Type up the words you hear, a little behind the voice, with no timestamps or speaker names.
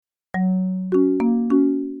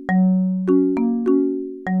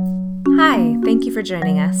Hi, thank you for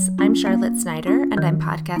joining us. I'm Charlotte Snyder, and I'm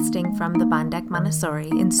podcasting from the Bondec Montessori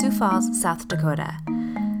in Sioux Falls, South Dakota.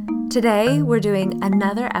 Today, we're doing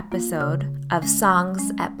another episode of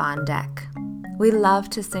Songs at Bondec. We love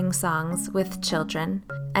to sing songs with children,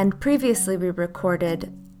 and previously we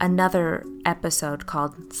recorded another episode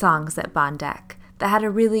called Songs at Bondec that had a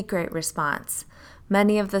really great response.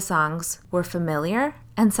 Many of the songs were familiar,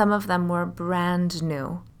 and some of them were brand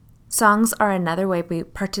new. Songs are another way we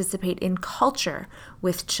participate in culture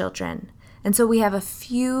with children. And so we have a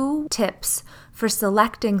few tips for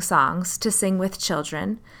selecting songs to sing with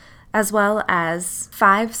children, as well as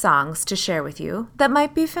 5 songs to share with you that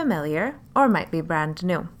might be familiar or might be brand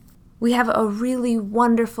new. We have a really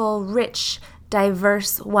wonderful, rich,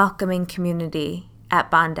 diverse, welcoming community at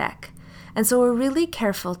Bondec. And so we're really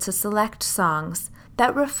careful to select songs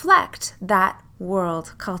that reflect that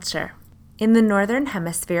world culture. In the Northern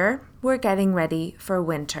Hemisphere, we're getting ready for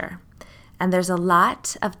winter, and there's a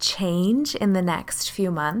lot of change in the next few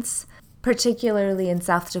months, particularly in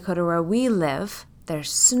South Dakota where we live.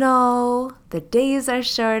 There's snow, the days are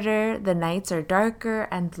shorter, the nights are darker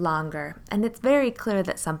and longer, and it's very clear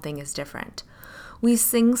that something is different. We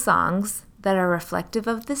sing songs that are reflective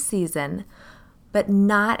of the season, but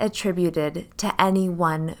not attributed to any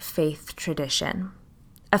one faith tradition.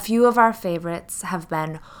 A few of our favorites have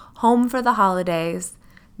been Home for the Holidays,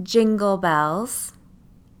 Jingle Bells,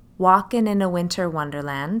 Walkin' in a Winter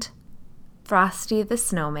Wonderland, Frosty the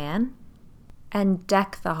Snowman, and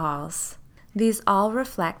Deck the Halls. These all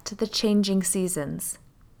reflect the changing seasons.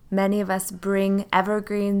 Many of us bring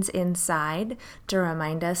evergreens inside to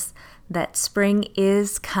remind us that spring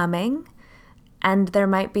is coming and there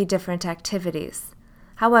might be different activities.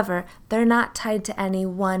 However, they're not tied to any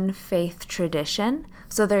one faith tradition,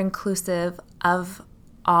 so they're inclusive of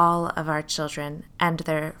all of our children and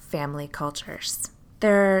their family cultures.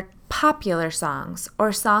 There are popular songs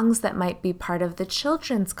or songs that might be part of the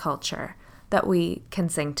children's culture that we can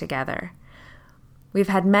sing together. We've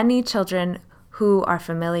had many children who are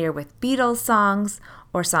familiar with Beatles songs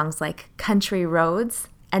or songs like Country Roads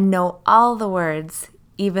and know all the words,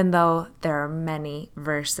 even though there are many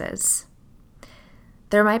verses.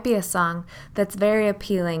 There might be a song that's very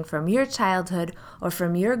appealing from your childhood or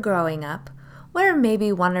from your growing up, where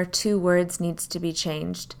maybe 1 or 2 words needs to be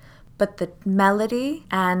changed, but the melody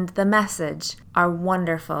and the message are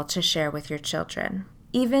wonderful to share with your children.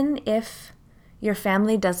 Even if your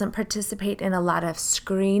family doesn't participate in a lot of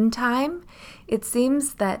screen time, it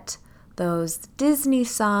seems that those Disney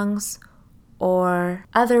songs or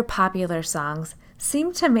other popular songs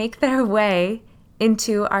seem to make their way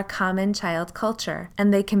into our common child culture,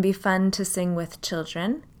 and they can be fun to sing with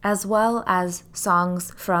children, as well as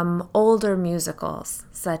songs from older musicals,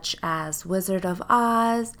 such as Wizard of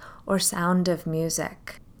Oz or Sound of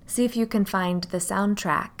Music. See if you can find the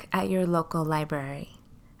soundtrack at your local library.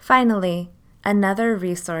 Finally, another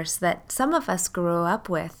resource that some of us grew up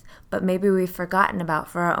with, but maybe we've forgotten about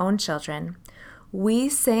for our own children. We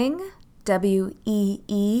Sing,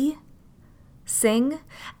 W-E-E, Sing,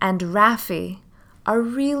 and Raffi are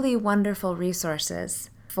really wonderful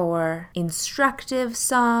resources for instructive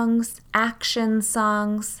songs, action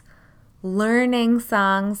songs, learning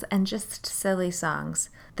songs, and just silly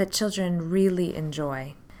songs that children really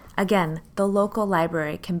enjoy. Again, the local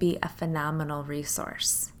library can be a phenomenal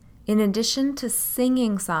resource. In addition to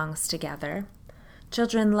singing songs together,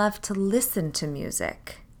 children love to listen to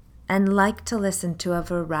music and like to listen to a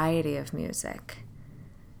variety of music.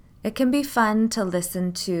 It can be fun to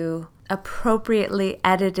listen to appropriately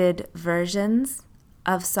edited versions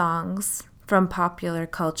of songs from popular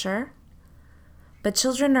culture, but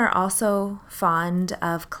children are also fond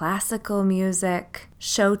of classical music,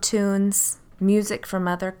 show tunes, music from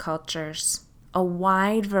other cultures, a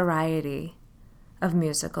wide variety of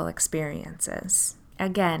musical experiences.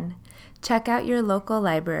 Again, check out your local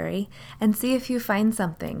library and see if you find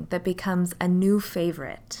something that becomes a new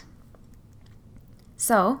favorite.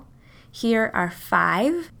 So, here are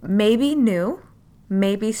 5, maybe new,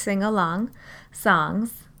 maybe sing-along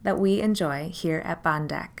songs that we enjoy here at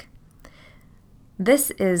Bondec.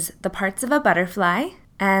 This is The Parts of a Butterfly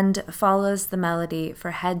and follows the melody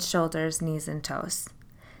for head, shoulders, knees, and toes.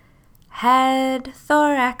 Head,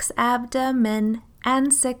 thorax, abdomen,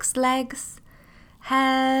 and 6 legs.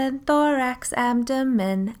 Head, thorax,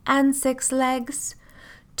 abdomen, and 6 legs.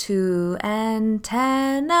 2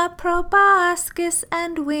 antennae, proboscis,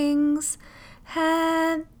 and wings.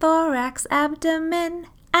 Head, thorax, abdomen,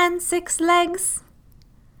 and 6 legs.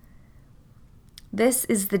 This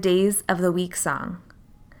is the Days of the Week song.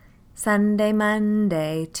 Sunday,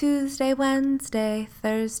 Monday, Tuesday, Wednesday,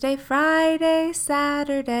 Thursday, Friday,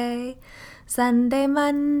 Saturday. Sunday,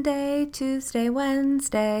 Monday, Tuesday,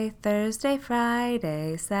 Wednesday, Thursday,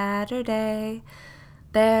 Friday, Saturday.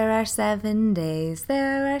 There are 7 days,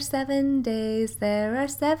 there are 7 days, there are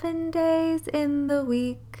 7 days in the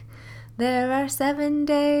week. There are 7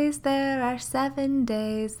 days, there are 7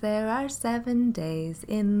 days, there are 7 days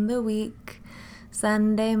in the week.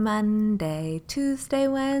 Sunday, Monday, Tuesday,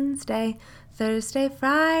 Wednesday, Thursday,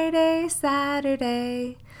 Friday,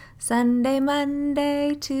 Saturday. Sunday,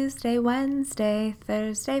 Monday, Tuesday, Wednesday,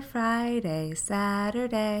 Thursday, Friday,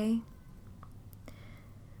 Saturday.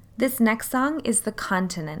 This next song is The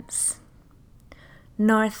Continents.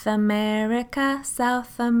 North America,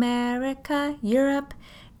 South America, Europe,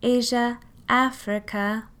 Asia,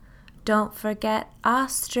 Africa. Don't forget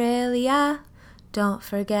Australia. Don't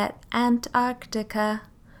forget Antarctica.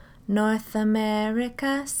 North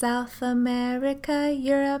America, South America,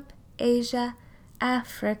 Europe, Asia,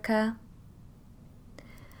 Africa.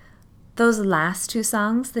 Those last two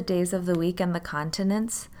songs, The Days of the Week and The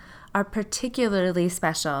Continents, are particularly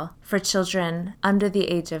special for children under the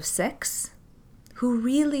age of 6 who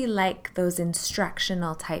really like those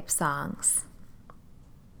instructional type songs.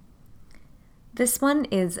 This one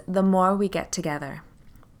is The More We Get Together.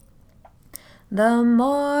 The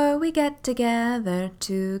more we get together,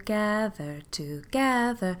 together,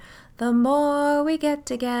 together, the more we get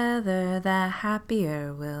together, the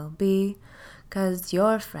happier we'll be. 'Cause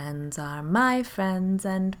your friends are my friends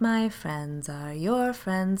and my friends are your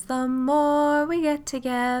friends. The more we get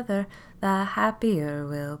together, the happier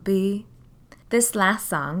we'll be. This last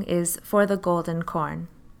song is For the Golden Corn.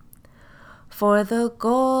 For the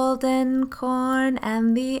golden corn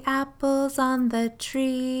and the apples on the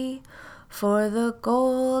tree, for the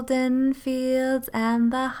golden fields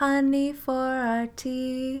and the honey for our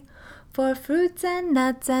tea, for fruits and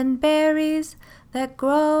nuts and berries that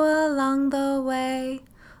grow along the way,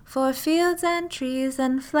 for fields and trees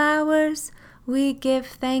and flowers, we give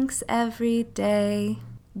thanks every day.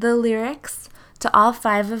 The lyrics to all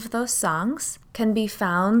 5 of those songs can be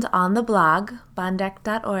found on the blog,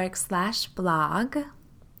 bondeck.org/blog,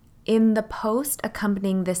 in the post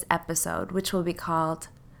accompanying this episode, which will be called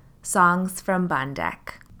Songs from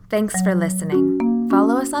Bondeck. Thanks for listening.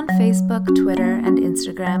 Follow us on Facebook, Twitter, and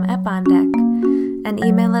Instagram at Bondeck, and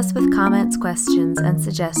email us with comments, questions, and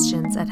suggestions at